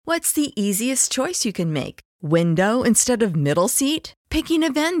What's the easiest choice you can make? Window instead of middle seat? Picking a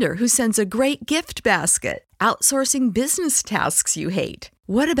vendor who sends a great gift basket? Outsourcing business tasks you hate?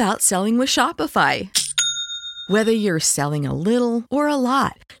 What about selling with Shopify? Whether you're selling a little or a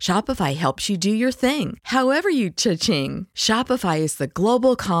lot, Shopify helps you do your thing, however you cha-ching. Shopify is the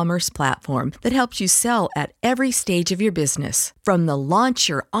global commerce platform that helps you sell at every stage of your business. From the launch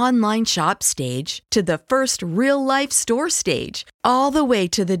your online shop stage to the first real-life store stage, all the way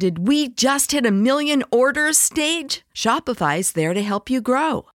to the did we just hit a million orders stage. Shopify's there to help you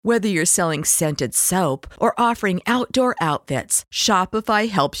grow. Whether you're selling scented soap or offering outdoor outfits, Shopify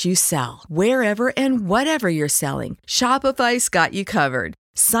helps you sell. Wherever and whatever you're selling, Shopify's got you covered.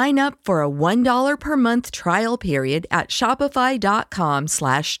 Sign up for a $1 per month trial period at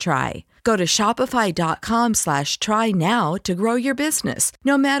shopify.com/try. Go to shopify.com/try now to grow your business,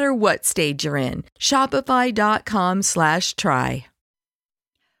 no matter what stage you're in. Shopify.com/try.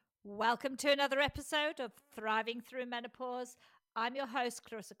 Welcome to another episode of Thriving Through Menopause. I'm your host,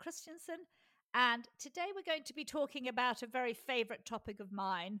 Clarissa Christensen, and today we're going to be talking about a very favorite topic of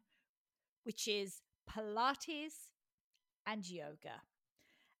mine, which is Pilates and yoga.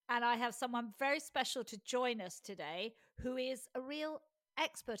 And I have someone very special to join us today who is a real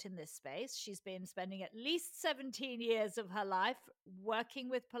expert in this space. She's been spending at least 17 years of her life working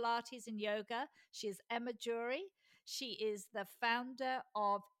with Pilates and yoga. She is Emma Jury. She is the founder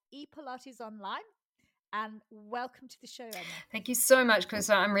of ePilates Online. And welcome to the show, Emma. Thank you so much,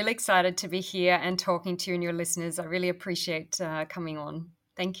 Clarissa. I'm really excited to be here and talking to you and your listeners. I really appreciate coming on.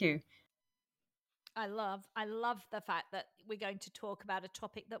 Thank you. I love the fact that we're going to talk about a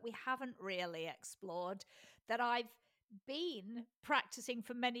topic that we haven't really explored, that I've been practicing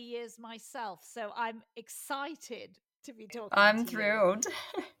for many years myself. So I'm excited to be talking I'm to thrilled.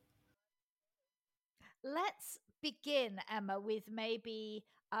 you. Let's begin, Emma, with maybe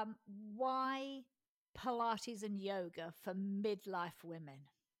why Pilates and yoga for midlife women?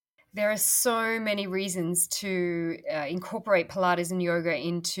 There are so many reasons to incorporate Pilates and yoga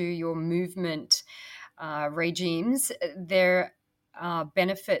into your movement regimes. There are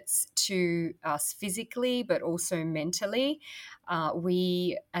benefits to us physically, but also mentally.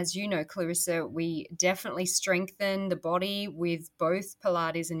 We, as you know, Clarissa, we definitely strengthen the body with both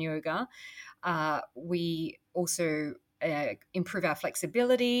Pilates and yoga. We also improve our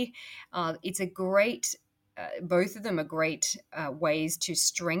flexibility. It's a great both of them are great ways to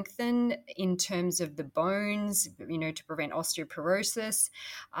strengthen in terms of the bones, to prevent osteoporosis.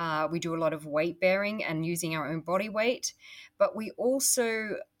 We do a lot of weight bearing and using our own body weight, but we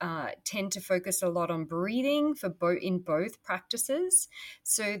also tend to focus a lot on breathing in both practices.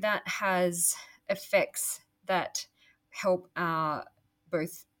 So that has effects that help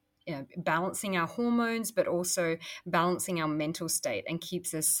both balancing our hormones, but also balancing our mental state and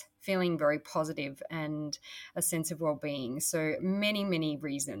keeps us feeling very positive and a sense of well-being. So many, many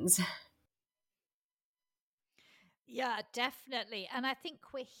reasons. Yeah, definitely. And I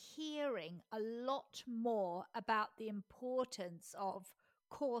think we're hearing a lot more about the importance of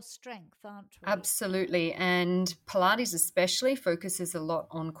core strength, aren't we? Absolutely. And Pilates especially focuses a lot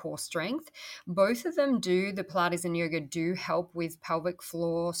on core strength. Both of them do, the Pilates and yoga do help with pelvic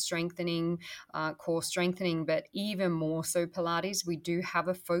floor strengthening, core strengthening, but even more so Pilates, we do have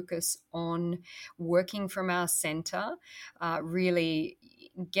a focus on working from our center, really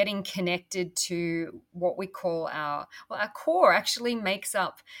getting connected to what we call our core actually makes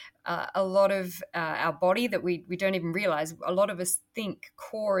up a lot of our body that we don't even realize. A lot of us think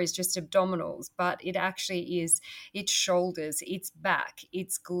core is just abdominals, but it actually is. It's shoulders, it's back,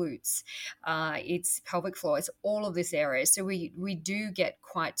 it's glutes, it's pelvic floor, it's all of this area. So we do get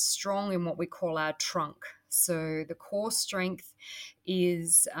quite strong in what we call our trunk. So the core strength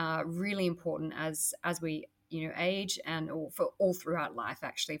is really important as we age and for all throughout life,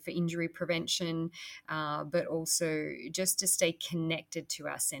 actually, for injury prevention, but also just to stay connected to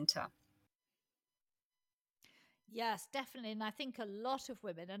our center. Yes, definitely. And I think a lot of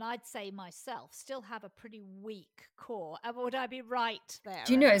women, and I'd say myself, still have a pretty weak core. Would I be right there?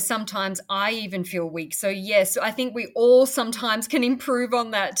 Do you know, sometimes I even feel weak. So yes, I think we all sometimes can improve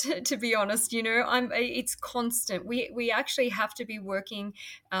on that, to be honest. It's constant. We actually have to be working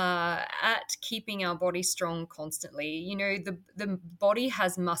at keeping our body strong constantly. The body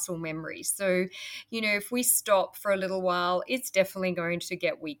has muscle memory. So, if we stop for a little while, it's definitely going to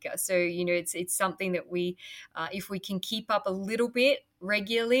get weaker. So, it's something that we, if we can keep up a little bit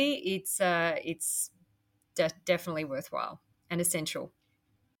regularly, it's definitely worthwhile and essential.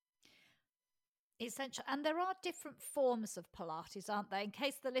 Essential. And there are different forms of Pilates, aren't there? In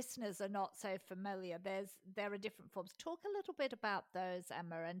case the listeners are not so familiar, there are different forms. Talk a little bit about those,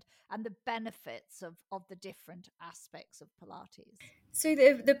 Emma, and the benefits of the different aspects of Pilates. So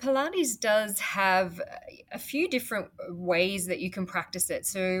the Pilates does have a few different ways that you can practice it.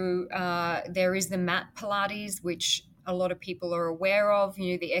 So there is the mat Pilates, which a lot of people are aware of,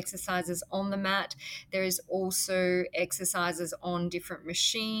 the exercises on the mat. There is also exercises on different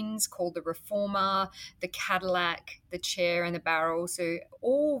machines called the reformer, the Cadillac, the chair, and the barrel. So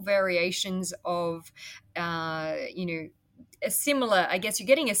all variations of, a similar, I guess you're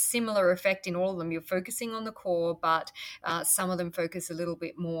getting a similar effect in all of them. You're focusing on the core, but some of them focus a little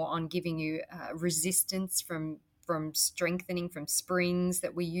bit more on giving you resistance from strengthening, from springs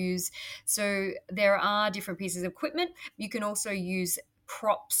that we use. So there are different pieces of equipment. You can also use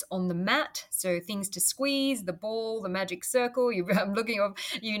props on the mat, so things to squeeze, the ball, the magic circle. I'm looking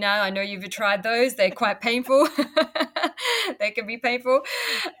at you now. I know you've tried those. They're quite painful. They can be painful.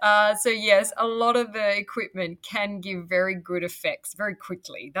 So yes, a lot of the equipment can give very good effects very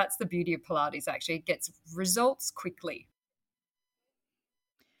quickly. That's the beauty of Pilates, actually. It gets results quickly.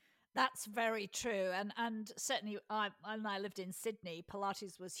 That's very true, and certainly, when I lived in Sydney,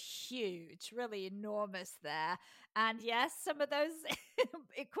 Pilates was huge, really enormous there. And yes, some of those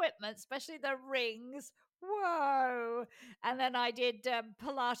equipment, especially the rings, whoa! And then I did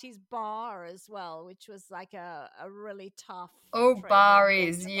Pilates bar as well, which was like a really tough Oh, bar training,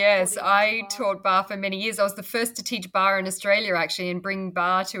 is, yes. putting on the I bar. taught bar for many years. I was the first to teach bar in Australia, actually, and bring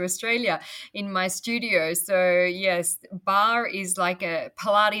bar to Australia in my studio. So, yes, bar is like a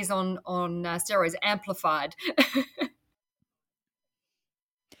Pilates on steroids, amplified.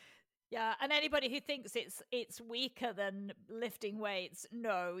 Yeah, and anybody who thinks it's weaker than lifting weights,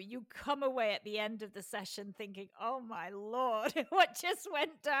 no, you come away at the end of the session thinking, "Oh my lord, what just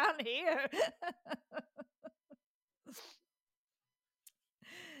went down here?"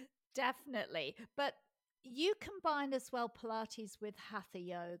 Definitely. But you combine as well Pilates with Hatha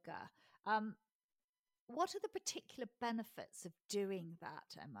yoga. Um, what are the particular benefits of doing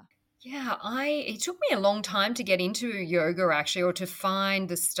that, Emma? Yeah, it took me a long time to get into yoga, actually, or to find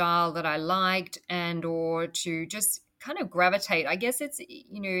the style that I liked, and or to just kind of gravitate. I guess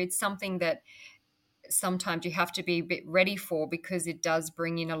it's something that sometimes you have to be a bit ready for, because it does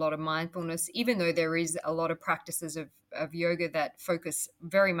bring in a lot of mindfulness, even though there is a lot of practices of yoga that focus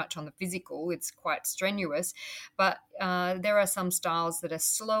very much on the physical. It's quite strenuous, but there are some styles that are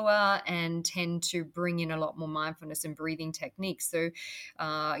slower and tend to bring in a lot more mindfulness and breathing techniques. So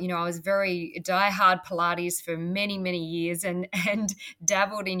I was very diehard Pilates for many, many years, and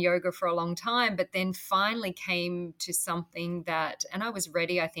dabbled in yoga for a long time, but then finally came to something that, and I was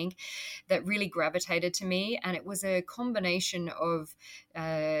ready, I think, that really gravitated to me. And it was a combination of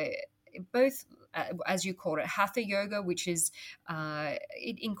both, as you called it, Hatha yoga, which is,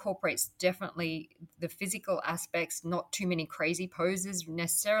 it incorporates definitely the physical aspects, not too many crazy poses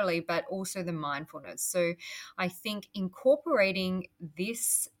necessarily, but also the mindfulness. So I think incorporating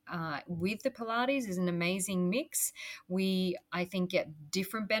this with the Pilates is an amazing mix. I think, get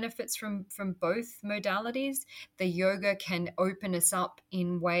different benefits from both modalities. The yoga can open us up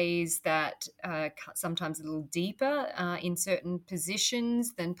in ways that sometimes a little deeper in certain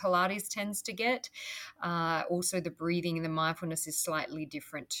positions than Pilates tends to get. Also, the breathing and the mindfulness is slightly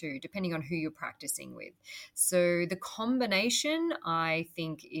different too, depending on who you're practicing with. So the combination, I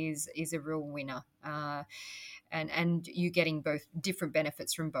think, is a real winner. And you getting both different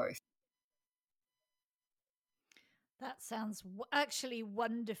benefits from both. That sounds actually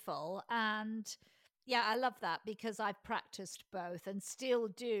wonderful. And yeah, I love that because I've practiced both and still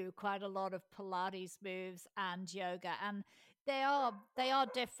do quite a lot of Pilates moves and yoga. And they are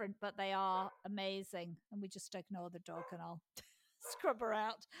different, but they are amazing. And we just ignore the dog and I'll scrub her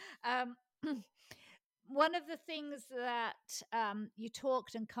out. Um, one of the things that you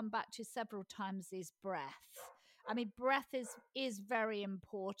talked and come back to several times is breath. I mean, breath is very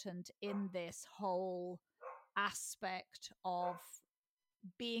important in this whole aspect of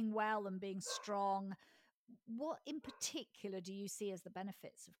being well and being strong. What in particular do you see as the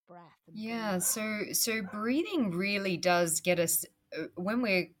benefits of breath and Yeah, breathing? so breathing really does get us, when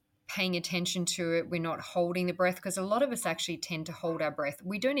we're paying attention to it, we're not holding the breath, because a lot of us actually tend to hold our breath.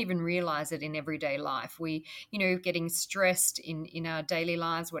 We don't even realize it in everyday life. We, getting stressed in our daily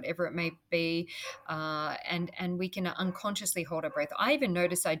lives, whatever it may be, and we can unconsciously hold our breath. I even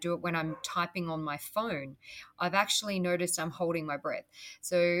notice I do it when I'm typing on my phone. I've actually noticed I'm holding my breath.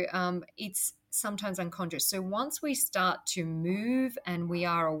 So it's sometimes unconscious. So once we start to move and we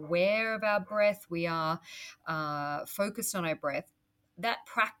are aware of our breath, we are focused on our breath, that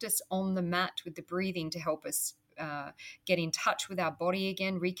practice on the mat with the breathing to help us get in touch with our body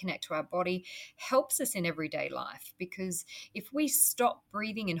again, reconnect to our body, helps us in everyday life. Because if we stop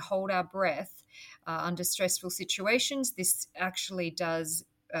breathing and hold our breath under stressful situations, this actually does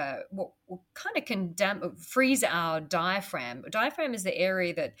what kind of can freeze our diaphragm. Diaphragm is the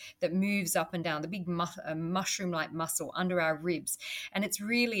area that moves up and down, the big mushroom-like muscle under our ribs, and it's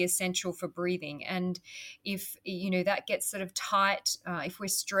really essential for breathing. And if that gets sort of tight, if we're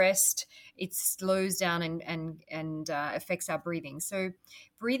stressed, it slows down and affects our breathing. So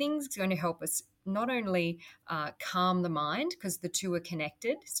breathing is going to help us not only calm the mind, because the two are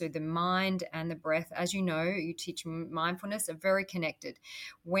connected. So the mind and the breath, as you know, you teach mindfulness, are very connected.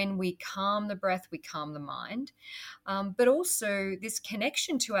 When we calm the breath, we calm the mind. But also this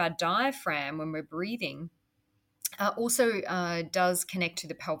connection to our diaphragm when we're breathing also does connect to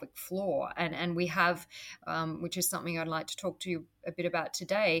the pelvic floor. And we have, which is something I'd like to talk to you a bit about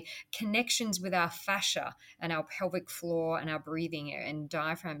today, connections with our fascia and our pelvic floor and our breathing and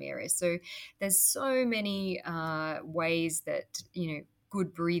diaphragm areas. So there's so many ways that,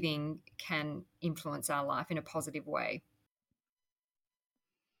 good breathing can influence our life in a positive way.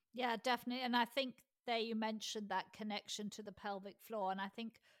 Yeah, definitely. And I think there you mentioned that connection to the pelvic floor. And I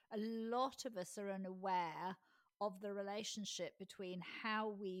think a lot of us are unaware of the relationship between how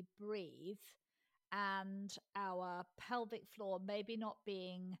we breathe and our pelvic floor maybe not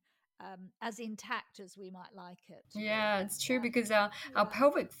being as intact as we might like it to Yeah, be. it's true, because our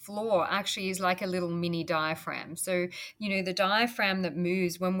pelvic floor actually is like a little mini diaphragm. So, the diaphragm that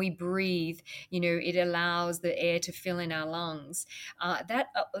moves when we breathe, it allows the air to fill in our lungs.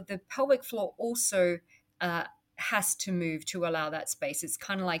 The pelvic floor also has to move to allow that space. It's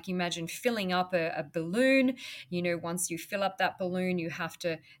kind of like, imagine filling up a balloon. Once you fill up that balloon, you have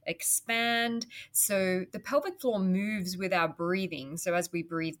to expand. So the pelvic floor moves with our breathing. So as we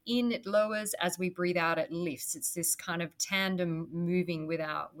breathe in, it lowers. As we breathe out, it lifts. It's this kind of tandem moving with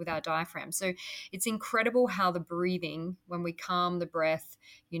our diaphragm. So it's incredible how the breathing, when we calm the breath,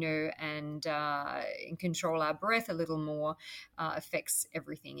 and control our breath a little more, affects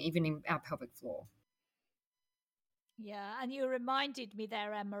everything, even in our pelvic floor. Yeah, and you reminded me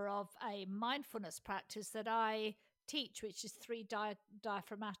there, Emma, of a mindfulness practice that I teach, which is three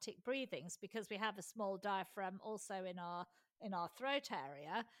diaphragmatic breathings, because we have a small diaphragm also in our throat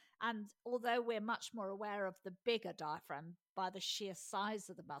area. And although we're much more aware of the bigger diaphragm by the sheer size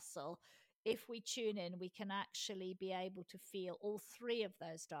of the muscle, if we tune in, we can actually be able to feel all three of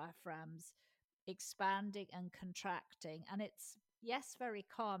those diaphragms expanding and contracting. And it's, yes, very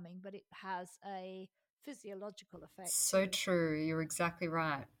calming, but it has a physiological effect So too. true. You're exactly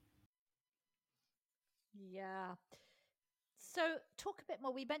right. Yeah. So talk a bit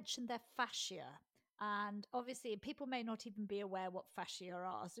more. We mentioned their fascia, and obviously people may not even be aware what fascia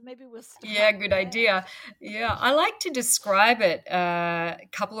are. So maybe we'll Yeah, start good there. idea. Yeah, I like to describe it a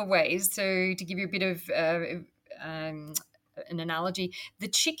couple of ways. So, to give you a bit of um, an analogy, the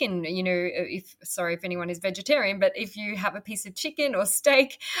chicken, if anyone is vegetarian, but if you have a piece of chicken or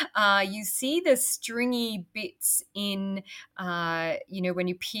steak, you see the stringy bits when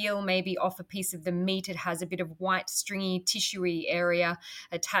you peel maybe off a piece of the meat, it has a bit of white, stringy, tissuey area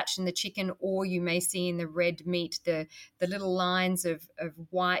attached in the chicken, or you may see in the red meat the little lines of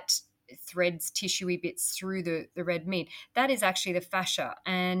white threads, tissuey bits through the red meat. That is actually the fascia,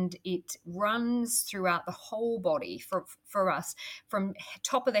 and it runs throughout the whole body for us, from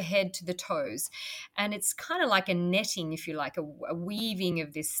top of the head to the toes. And it's kind of like a netting, if you like, a weaving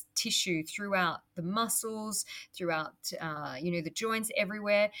of this tissue throughout the muscles, throughout the joints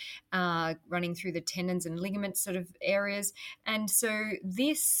everywhere, running through the tendons and ligaments sort of areas. And so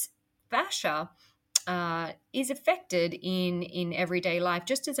this fascia is affected in everyday life,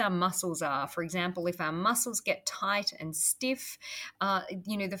 just as our muscles are. For example, if our muscles get tight and stiff,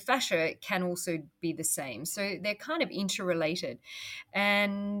 the fascia can also be the same. So they're kind of interrelated.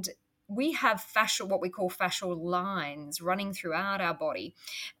 And we have what we call fascial lines running throughout our body.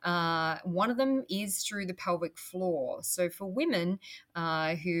 One of them is through the pelvic floor. So for women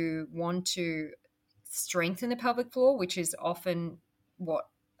who want to strengthen the pelvic floor, which is often what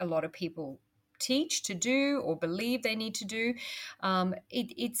a lot of people teach to do or believe they need to do,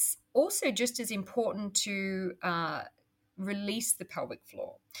 it's also just as important to release the pelvic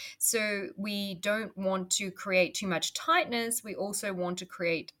floor. So we don't want to create too much tightness. We also want to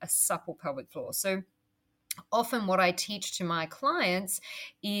create a supple pelvic floor. So often what I teach to my clients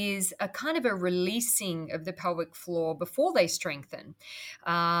is a kind of a releasing of the pelvic floor before they strengthen.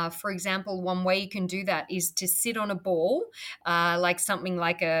 For example, one way you can do that is to sit on a ball, like something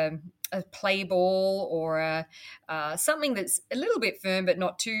like a play ball or something that's a little bit firm but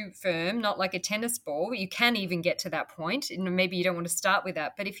not too firm, not like a tennis ball. You can even get to that point. Maybe you don't want to start with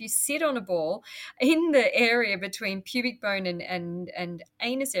that. But if you sit on a ball in the area between pubic bone and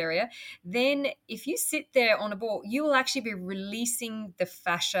anus area, then if you sit there on a ball, you will actually be releasing the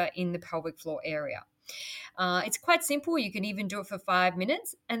fascia in the pelvic floor area. It's quite simple. You can even do it for 5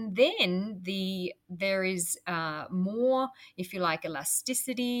 minutes. And then there is more, if you like,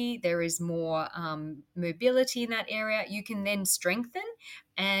 elasticity. There is more mobility in that area. You can then strengthen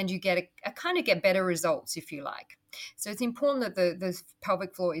and you get a kind of get better results, if you like. So it's important that the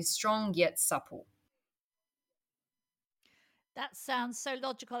pelvic floor is strong yet supple. That sounds so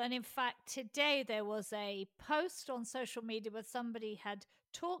logical. And in fact, today there was a post on social media where somebody had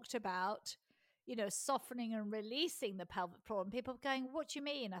talked about, softening and releasing the pelvic floor. And people were going, what do you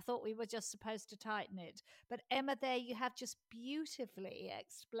mean? I thought we were just supposed to tighten it. But Emma, there you have just beautifully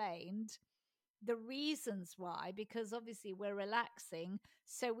explained the reasons why, because obviously we're relaxing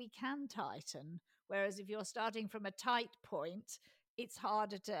so we can tighten. Whereas if you're starting from a tight point, it's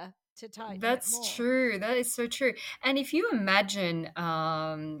harder to tighten. That's true. That is so true. And if you imagine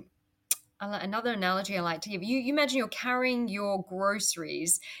another analogy I like to give, you imagine you're carrying your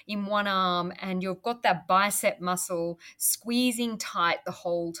groceries in one arm and you've got that bicep muscle squeezing tight the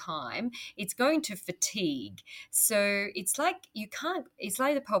whole time. It's going to fatigue. So it's like it's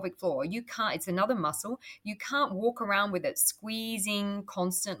like the pelvic floor. It's another muscle. You can't walk around with it squeezing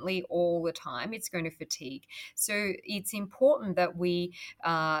constantly all the time. It's going to fatigue. So it's important that we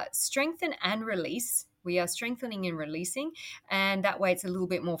strengthen and release. We are strengthening and releasing, and that way it's a little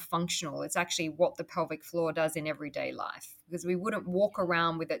bit more functional. It's actually what the pelvic floor does in everyday life, because we wouldn't walk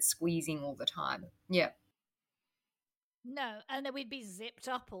around with it squeezing all the time. Yeah. No, and then we'd be zipped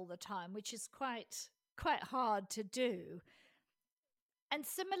up all the time, which is quite hard to do. And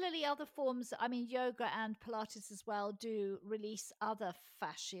similarly, other forms, yoga and Pilates as well do release other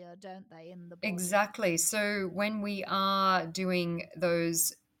fascia, don't they, in the body? Exactly. So when we are doing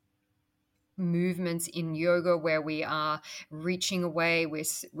those movements in yoga where we are reaching away,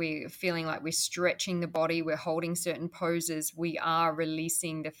 we're feeling like we're stretching the body, we're holding certain poses, we are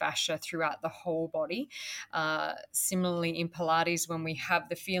releasing the fascia throughout the whole body. Similarly in Pilates, when we have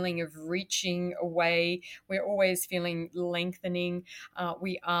the feeling of reaching away, we're always feeling lengthening,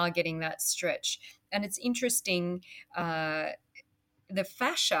 we are getting that stretch. And it's interesting, the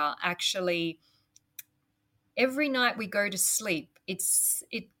fascia actually, every night we go to sleep, it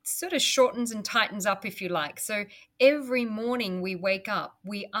sort of shortens and tightens up, if you like. So every morning we wake up,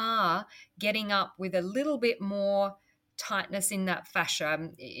 we are getting up with a little bit more tightness in that fascia,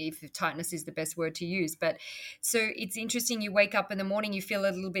 if tightness is the best word to use. But so it's interesting, you wake up in the morning, you feel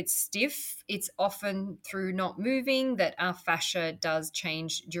a little bit stiff. It's often through not moving that our fascia does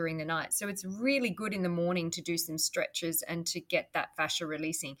change during the night. So it's really good in the morning to do some stretches and to get that fascia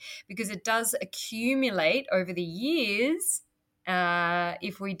releasing, because it does accumulate over the years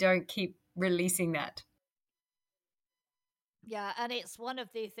if we don't keep releasing that. Yeah, and it's one of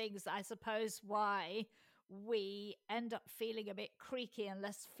the things, I suppose, why we end up feeling a bit creaky and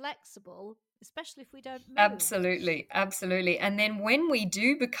less flexible, especially if we don't move. Absolutely. And then when we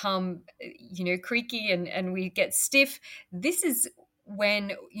do become, creaky and we get stiff, this is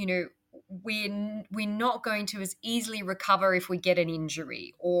when, we're not going to as easily recover if we get an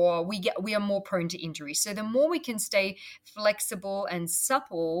injury, or we are more prone to injury. So the more we can stay flexible and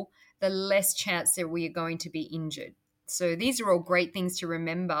supple, the less chance that we are going to be injured. So these are all great things to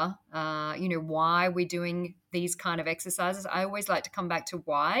remember, why we're doing these kind of exercises. I always like to come back to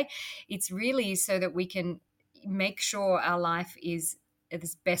why. It's really so that we can make sure our life is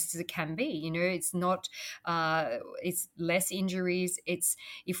as best as it can be. It's not, it's less injuries. It's,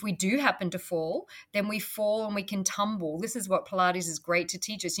 if we do happen to fall, then we fall and we can tumble. This is what Pilates is great to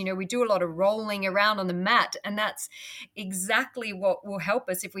teach us. We do a lot of rolling around on the mat, and that's exactly what will help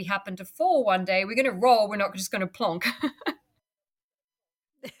us. If we happen to fall one day, we're going to roll. We're not just going to plonk.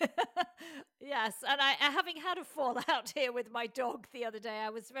 Yes, and I having had a fallout here with my dog the other day, I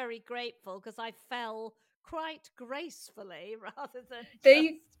was very grateful because I fell quite gracefully rather than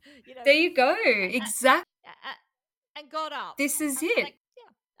there you go. Exactly. And got up. This is it.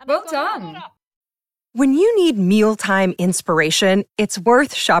 Well done. When you need mealtime inspiration, it's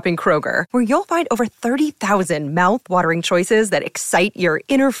worth shopping Kroger, where you'll find over 30,000 mouth-watering choices that excite your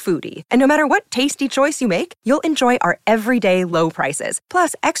inner foodie. And no matter what tasty choice you make, you'll enjoy our everyday low prices,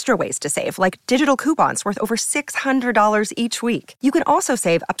 plus extra ways to save, like digital coupons worth over $600 each week. You can also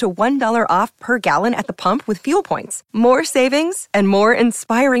save up to $1 off per gallon at the pump with fuel points. More savings and more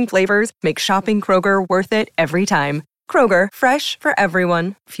inspiring flavors make shopping Kroger worth it every time. Kroger, fresh for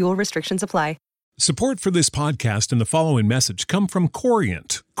everyone. Fuel restrictions apply. Support for this podcast and the following message come from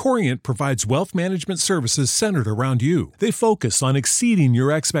Corient. Corient provides wealth management services centered around you. They focus on exceeding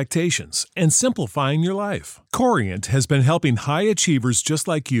your expectations and simplifying your life. Corient has been helping high achievers just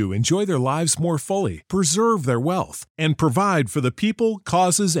like you enjoy their lives more fully, preserve their wealth, and provide for the people,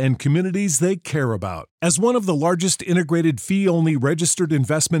 causes, and communities they care about. As one of the largest integrated fee-only registered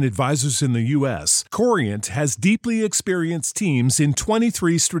investment advisors in the U.S., Corient has deeply experienced teams in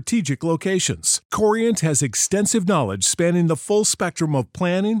 23 strategic locations. Corient has extensive knowledge spanning the full spectrum of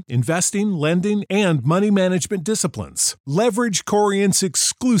planning, investing, lending, and money management disciplines. Leverage Corient's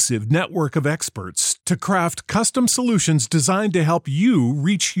exclusive network of experts to craft custom solutions designed to help you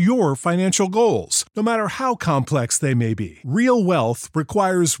reach your financial goals, no matter how complex they may be. Real wealth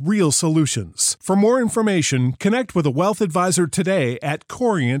requires real solutions. For more information, connect with a wealth advisor today at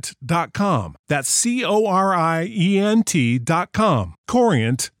Corient.com. That's Corient.com.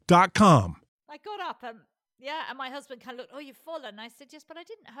 Corient.com. I got up and my husband kind of looked, oh, you've fallen. I said, yes, but I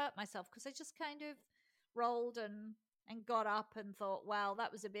didn't hurt myself because I just kind of rolled and got up and thought, well,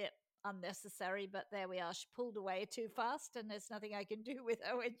 that was a bit unnecessary, but there we are. She pulled away too fast and there's nothing I can do with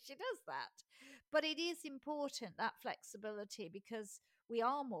her when she does that. But it is important, that flexibility, because we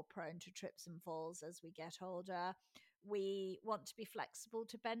are more prone to trips and falls as we get older. We want to be flexible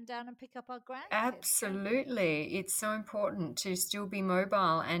to bend down and pick up our grandkids. Absolutely. It's so important to still be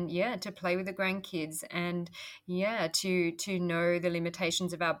mobile and to play with the grandkids and to know the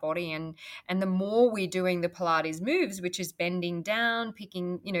limitations of our body and the more we're doing the Pilates moves, which is bending down,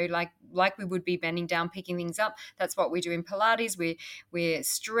 picking, like we would be bending down, picking things up. That's what we do in Pilates. We're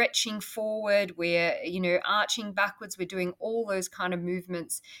stretching forward, we're, arching backwards. We're doing all those kind of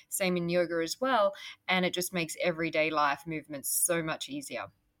movements, same in yoga as well. And it just makes everyday life movements so much easier.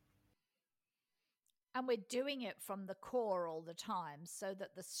 And we're doing it from the core all the time so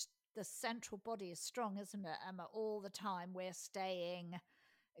that the central body is strong, isn't it, Emma? All the time we're staying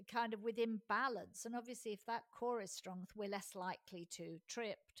kind of within balance. And obviously, if that core is strong, we're less likely to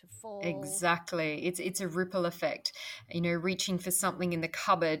trip, to fall. Exactly. It's a ripple effect. Reaching for something in the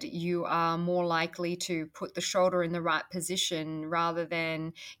cupboard, you are more likely to put the shoulder in the right position rather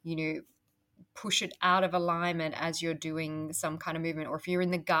than, push it out of alignment as you're doing some kind of movement. Or if you're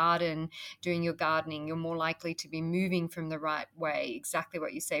in the garden doing your gardening, you're more likely to be moving from the right way, exactly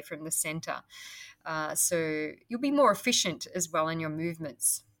what you say, from the center. So you'll be more efficient as well in your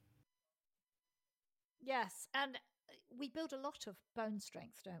movements. Yes, and we build a lot of bone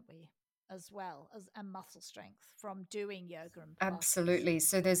strength, don't we? As well as muscle strength from doing yoga and Pilates. Absolutely.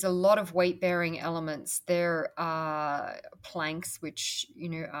 So there's a lot of weight bearing elements. There are planks, which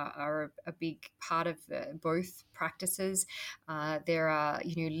are a big part of both practices. There are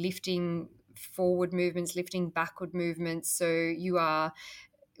lifting forward movements, lifting backward movements. So you are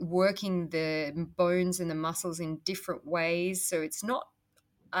working the bones and the muscles in different ways. So it's not.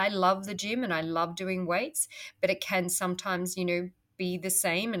 I love the gym and I love doing weights, but it can sometimes be the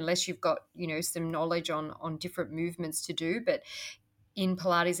same unless you've got some knowledge on different movements to do. But in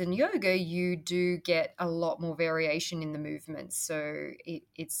Pilates and yoga you do get a lot more variation in the movements, so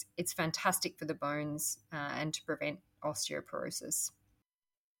it's fantastic for the bones and to prevent osteoporosis.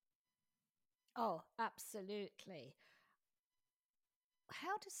 Oh, absolutely.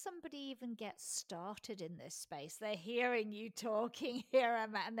 How does somebody even get started in this space? They're hearing you talking here,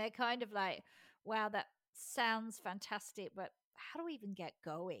 Emma, and they're kind of like, wow, that sounds fantastic, but how do we even get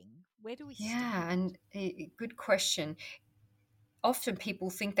going? Where do we start? Yeah, and a good question. Often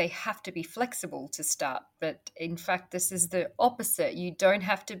people think they have to be flexible to start, but in fact, this is the opposite. You don't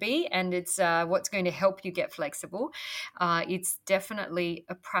have to be, and it's what's going to help you get flexible. It's definitely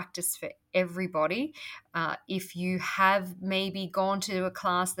a practice for everybody. If you have maybe gone to a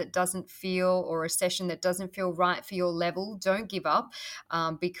class that doesn't feel, or a session that doesn't feel right for your level, don't give up,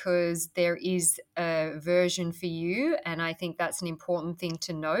 because there is a version for you. And I think that's an important thing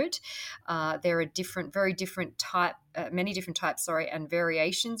to note. There are many different types, and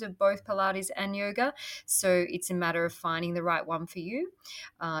variations of both Pilates and yoga. So it's a matter of finding the right one for you.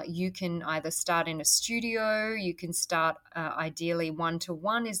 You can either start in a studio, you can start ideally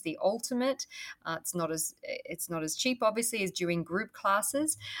 1-to-1 is the ultimate. It's not as cheap, obviously, as doing group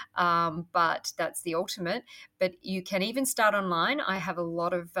classes, but that's the ultimate. But you can even start online. I have a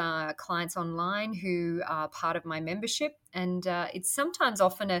lot of clients online who are part of my membership, and it's sometimes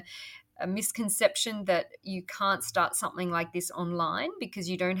often a misconception that you can't start something like this online because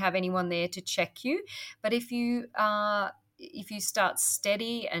you don't have anyone there to check you. But if you if you start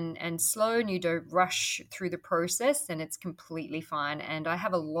steady and slow and you don't rush through the process, then it's completely fine. And I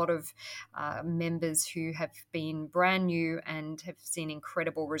have a lot of members who have been brand new and have seen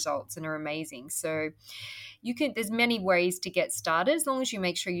incredible results and are amazing. So there's many ways to get started, as long as you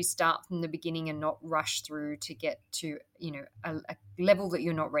make sure you start from the beginning and not rush through to get to, a level that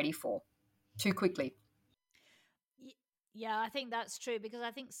you're not ready for too quickly. Yeah, I think that's true, because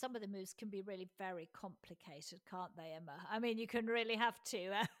I think some of the moves can be really very complicated, can't they, Emma? I mean, you can really have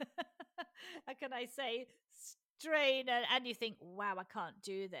to, how can I say, strain, and you think, wow, I can't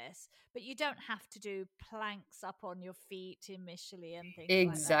do this. But you don't have to do planks up on your feet initially and things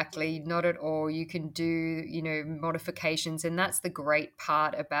Exactly, like that. not at all. You can do, modifications, and that's the great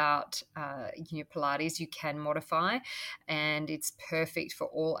part about, Pilates. You can modify, and it's perfect for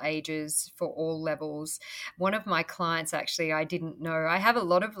all ages, for all levels. One of my clients, actually, I didn't know. I have a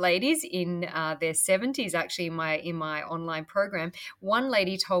lot of ladies in their 70s, actually, in my online program. One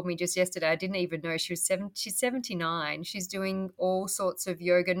lady told me just yesterday, I didn't even know she's 79. She's doing all sorts of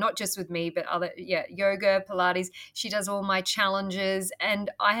yoga, not just with me, but yoga, Pilates. She does all my challenges,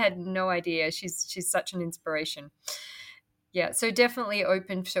 and I had no idea. She's such an inspiration. Yeah, so definitely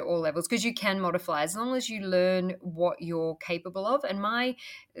open to all levels, because you can modify as long as you learn what you're capable of. And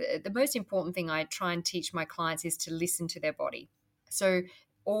the most important thing I try and teach my clients is to listen to their body. So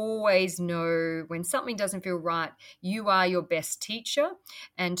always know when something doesn't feel right. You are your best teacher,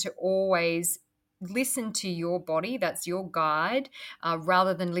 and to always listen to your body. That's your guide,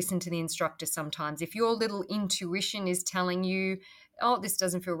 rather than listen to the instructor. Sometimes if your little intuition is telling you, oh, this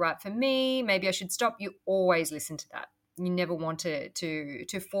doesn't feel right for me, maybe I should stop, you always listen to that. You never want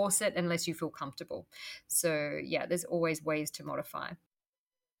to force it unless you feel comfortable. So yeah, there's always ways to modify.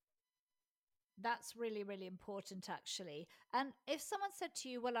 That's really, really important, actually. And if someone said to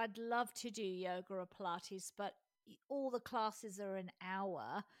you, well, I'd love to do yoga or Pilates, but all the classes are an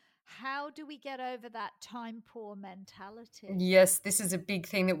hour, how do we get over that time poor mentality? Yes, this is a big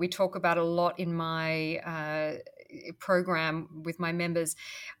thing that we talk about a lot in my program with my members.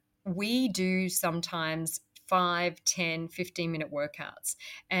 We do sometimes 5, 10, 15-minute workouts.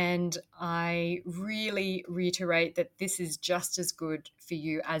 And I really reiterate that this is just as good for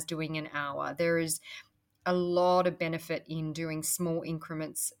you as doing an hour. There is a lot of benefit in doing small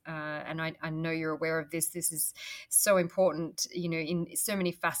increments. And I know you're aware of this. This is so important, in so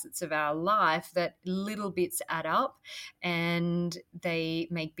many facets of our life, that little bits add up and they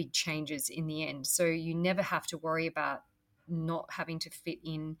make big changes in the end. So you never have to worry about not having to fit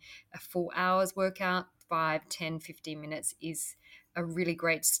in a full hour's workout. 5, 10, 15 minutes is a really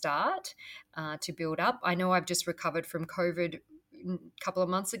great start to build up. I know I've just recovered from COVID a couple of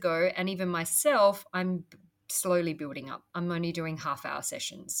months ago, and even myself, I'm slowly building up. I'm only doing half-hour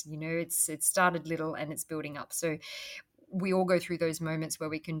sessions. It started little and it's building up. So we all go through those moments where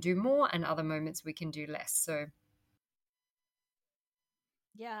we can do more and other moments we can do less. So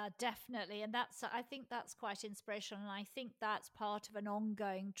yeah, definitely. And I think that's quite inspirational. And I think that's part of an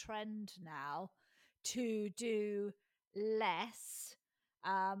ongoing trend now, to do less,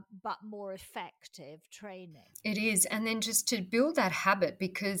 but more effective training. it is. And then just to build that habit,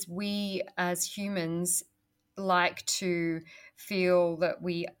 because we as humans like to feel that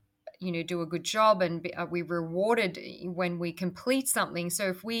we do a good job, and we're rewarded when we complete something. So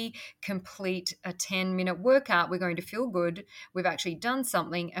if we complete a 10-minute workout, we're going to feel good. We've actually done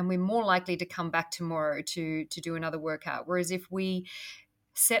something, and we're more likely to come back tomorrow to do another workout. Whereas if we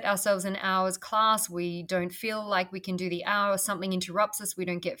set ourselves an hour's class, we don't feel like we can do the hour, something interrupts us, we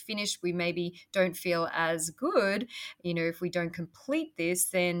don't get finished, we maybe don't feel as good. If we don't complete this,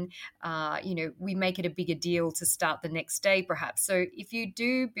 then we make it a bigger deal to start the next day perhaps. So if you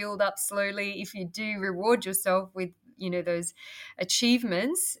do build up slowly, if you do reward yourself with those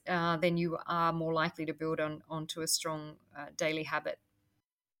achievements, then you are more likely to build onto a strong daily habit.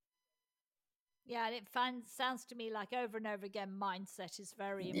 Yeah, and it sounds to me like over and over again, mindset is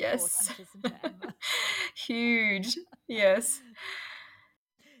very Yes. important, isn't it, Emma? Huge. Yes.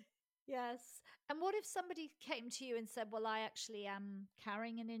 Yes. And what if somebody came to you and said, well, I actually am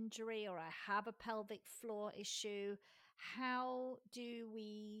carrying an injury, or I have a pelvic floor issue? How do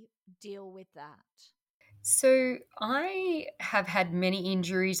we deal with that? So I have had many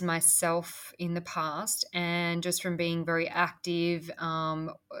injuries myself in the past, and just from being very active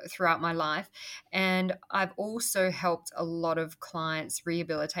throughout my life. And I've also helped a lot of clients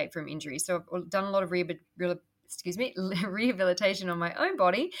rehabilitate from injuries. So I've done a lot of rehabilitation on my own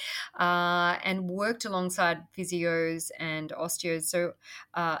body, and worked alongside physios and osteos. So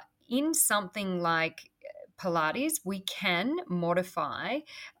in something like Pilates, we can modify,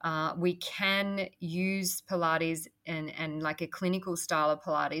 we can use Pilates and like a clinical style of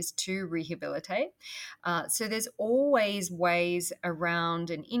Pilates to rehabilitate. So there's always ways around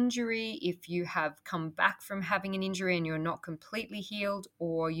an injury. If you have come back from having an injury and you're not completely healed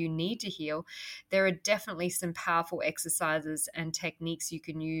or you need to heal, there are definitely some powerful exercises and techniques you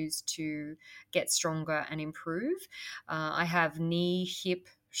can use to get stronger and improve. I have knee, hip,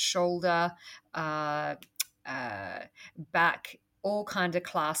 shoulder, back, all kinds of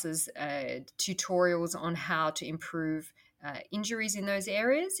classes, tutorials on how to improve injuries in those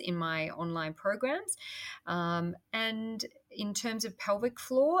areas in my online programs. And in terms of pelvic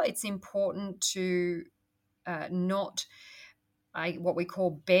floor, it's important to not what we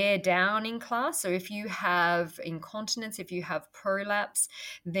call bear down in class. So if you have incontinence, if you have prolapse,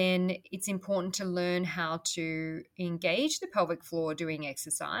 then it's important to learn how to engage the pelvic floor doing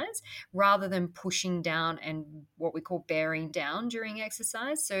exercise rather than pushing down and what we call bearing down during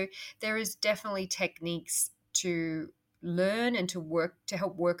exercise. So there is definitely techniques to learn and to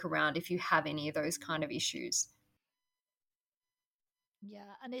help work around if you have any of those kind of issues. Yeah.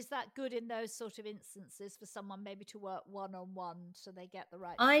 And is that good in those sort of instances for someone maybe to work one-on-one so they get the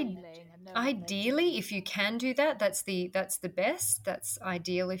right feeling and know what they're Ideally, doing? if you can do that, that's the best. That's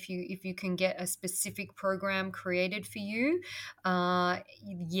ideal if you can get a specific program created for you.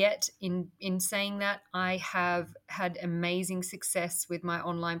 Yet in saying that, I have had amazing success with my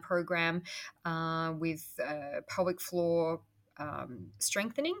online program with pelvic floor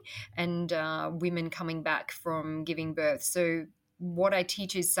strengthening and women coming back from giving birth. So what I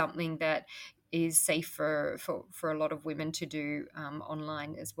teach is something that is safe for a lot of women to do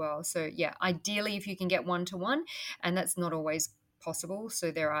online as well. So yeah, ideally if you can get one-to-one, and that's not always possible.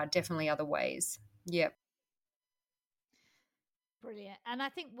 So there are definitely other ways. Yep. Brilliant. And I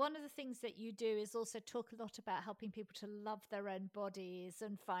think one of the things that you do is also talk a lot about helping people to love their own bodies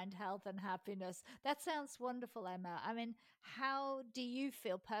and find health and happiness. That sounds wonderful, Emma. I mean, how do you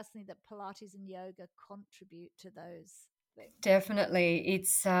feel personally that Pilates and yoga contribute to those things? Definitely.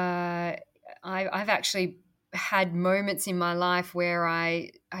 It's I've actually had moments in my life where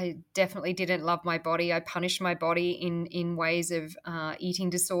I definitely didn't love my body. I punished my body in ways of eating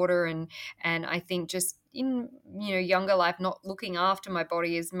disorder and I think just in younger life not looking after my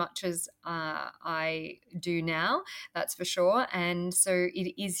body as much as I do now. That's for sure. And so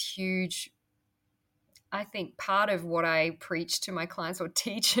it is huge. I think part of what I preach to my clients or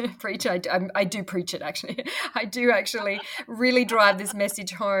preach, I do preach it actually. I do actually really drive this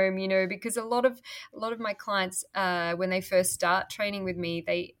message home, because a lot of my clients, when they first start training with me,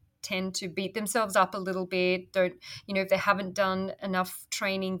 they tend to beat themselves up a little bit. Don't, if they haven't done enough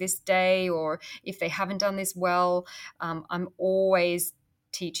training this day or if they haven't done this well, I'm always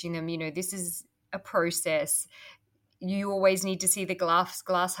teaching them, this is a process. You always need to see the glass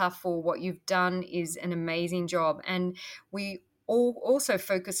half full. What you've done is an amazing job. And we all also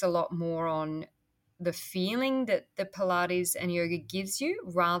focus a lot more on the feeling that the Pilates and yoga gives you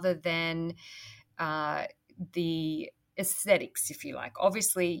rather than the aesthetics, if you like.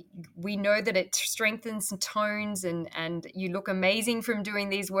 Obviously, we know that it strengthens and tones and you look amazing from doing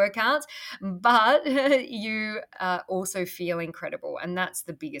these workouts, but you also feel incredible. And that's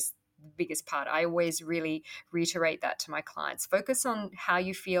the biggest part. I always really reiterate that to my clients. Focus on how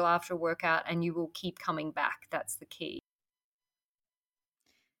you feel after a workout and you will keep coming back. That's the key.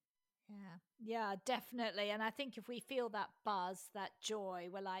 Yeah, definitely. And I think if we feel that buzz, that joy,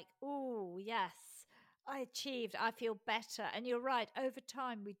 we're like, oh, yes, I achieved. I feel better. And you're right. Over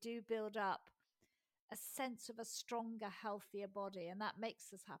time, we do build up a sense of a stronger, healthier body, and that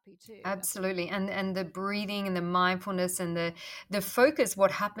makes us happy too. Absolutely. And the breathing and the mindfulness and the focus,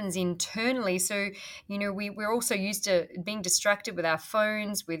 what happens internally. So, we're also used to being distracted with our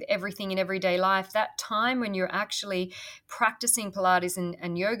phones, with everything in everyday life. That time when you're actually practicing Pilates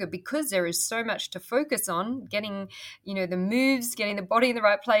and yoga, because there is so much to focus on, getting, the moves, getting the body in the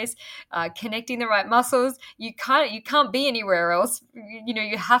right place, connecting the right muscles, you can't be anywhere else.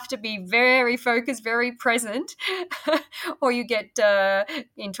 You have to be very focused, very present or you get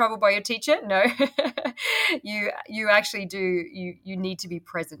in trouble by your teacher. No, you actually do. You need to be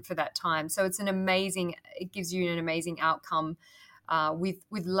present for that time. So it gives you an amazing outcome with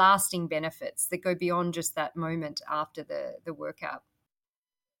lasting benefits that go beyond just that moment after the workout.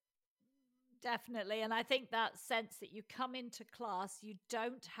 Definitely. And I think that sense that you come into class, you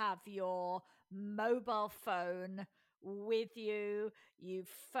don't have your mobile phone with you, you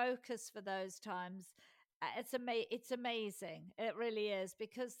focus for those times. It's amazing. It really is,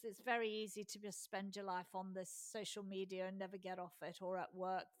 because it's very easy to just spend your life on this social media and never get off it, or at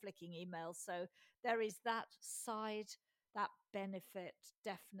work flicking emails. So there is that side, that benefit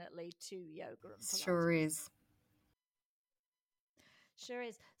definitely to yoga and Sure Pilates. is. Sure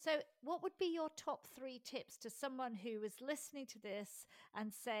is. So, what would be your top 3 tips to someone who is listening to this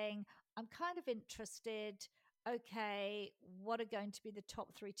and saying, I'm kind of interested? Okay, what are going to be the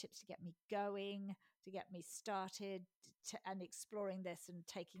top 3 tips to get me going, to get me started, and exploring this and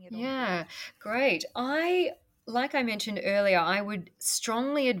taking it on Yeah, board? great. Like I mentioned earlier, I would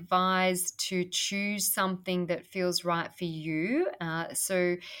strongly advise to choose something that feels right for you.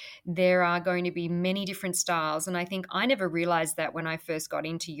 So there are going to be many different styles. And I think I never realized that when I first got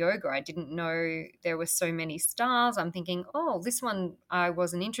into yoga. I didn't know there were so many styles. I'm thinking, oh, this one I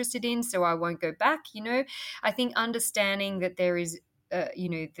wasn't interested in, so I won't go back. I think understanding that there is,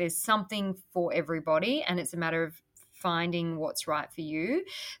 there's something for everybody, and it's a matter of finding what's right for you.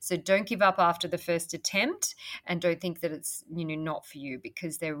 So don't give up after the first attempt, and don't think that it's not for you,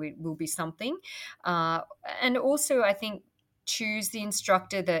 because there will be something. And also, I think, choose the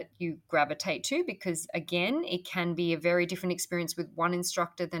instructor that you gravitate to, because again, it can be a very different experience with one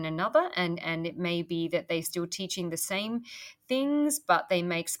instructor than another, and it may be that they're still teaching the same things, but they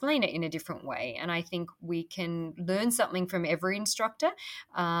may explain it in a different way. And I think we can learn something from every instructor.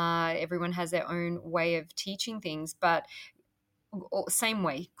 Everyone has their own way of teaching things, but same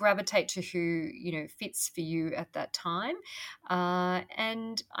way, gravitate to who fits for you at that time.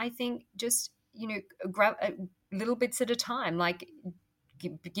 And I think just grab little bits at a time. Like,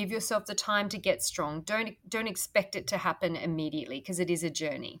 give yourself the time to get strong. Don't expect it to happen immediately, because it is a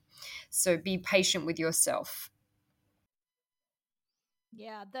journey. So be patient with yourself.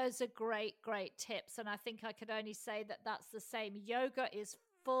 Yeah, those are great tips. And I think I could only say that that's the same. Yoga is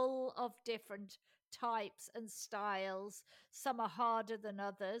full of different types and styles. Some are harder than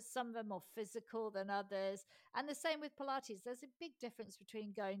others, some of them more physical than others. And the same with Pilates. There's a big difference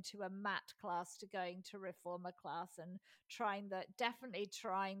between going to a mat class to going to reformer class, and definitely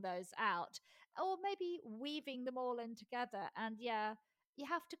trying those out, or maybe weaving them all in together. And yeah, you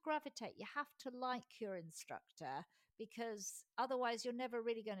have to gravitate, you have to like your instructor, because otherwise you're never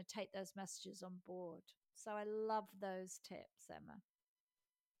really going to take those messages on board. So I love those tips, Emma.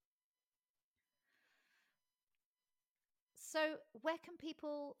 So where can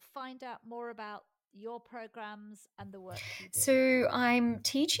people find out more about your programs and the work you do? So I'm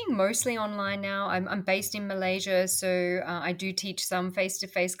teaching mostly online now. I'm based in Malaysia, so I do teach some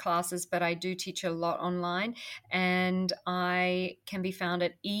face-to-face classes, but I do teach a lot online. And I can be found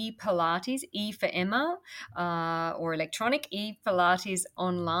at ePilates, E for Emma, or electronic,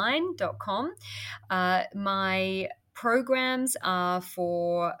 epilatesonline.com. My programs are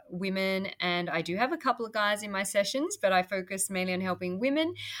for women, and I do have a couple of guys in my sessions, but I focus mainly on helping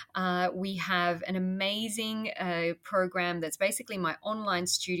women. We have an amazing program that's basically my online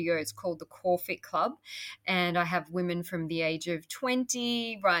studio. It's called the Core Fit Club, and I have women from the age of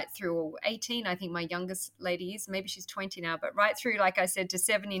 20 right through 18. I think my youngest lady is, maybe she's 20 now, but right through, like I said, to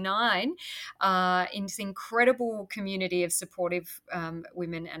 79, in this incredible community of supportive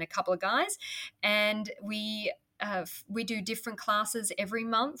women and a couple of guys. And we do different classes every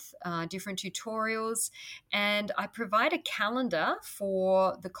month, different tutorials, and I provide a calendar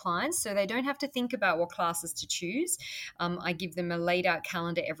for the clients, so they don't have to think about what classes to choose. I give them a laid out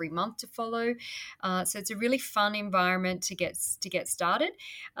calendar every month to follow. So it's a really fun environment to get started.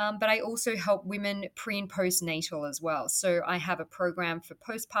 But I also help women pre and postnatal as well. So I have a program for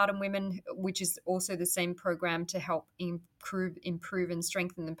postpartum women, which is also the same program to help improve and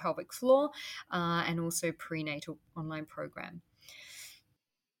strengthen the pelvic floor, and also prenatal online program.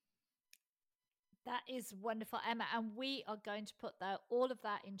 That is wonderful, Emma. And we are going to put all of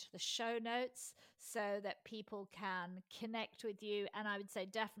that into the show notes so that people can connect with you. And I would say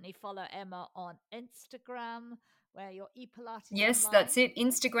definitely follow Emma on Instagram, where you're ePilates Yes, online. that's it.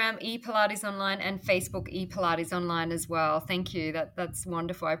 Instagram, ePilates Online, and Facebook, ePilates Online as well. Thank you. That's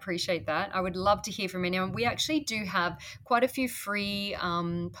wonderful. I appreciate that. I would love to hear from anyone. We actually do have quite a few free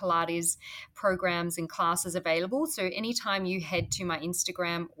Pilates programs and classes available. So anytime you head to my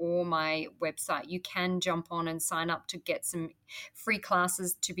Instagram or my website, you can jump on and sign up to get some free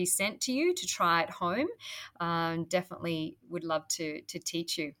classes to be sent to you to try at home. Definitely would love to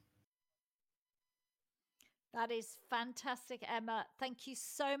teach you. That is fantastic, Emma. Thank you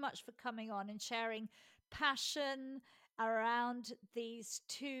so much for coming on and sharing passion around these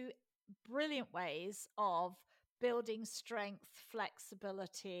 2 brilliant ways of building strength,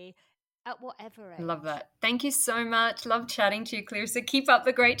 flexibility at whatever age. Love that. Thank you so much. Love chatting to you, Clarissa. Keep up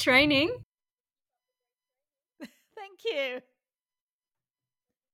the great training. you.